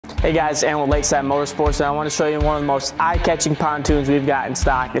Hey guys, Aaron with Lakeside Motorsports, and I want to show you one of the most eye-catching pontoons we've got in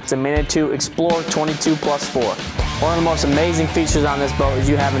stock. It's a Manitou Explorer 22+4. One of the most amazing features on this boat is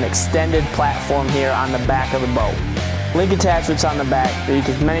you have an extended platform here on the back of the boat. Link attachments on the back.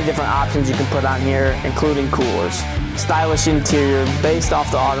 There's many different options you can put on here, including coolers. Stylish interior based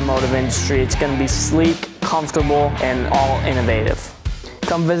off the automotive industry. It's going to be sleek, comfortable, and all innovative.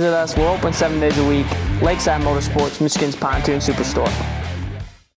 Come visit us. We're open 7 days a week. Lakeside Motorsports, Michigan's pontoon superstore.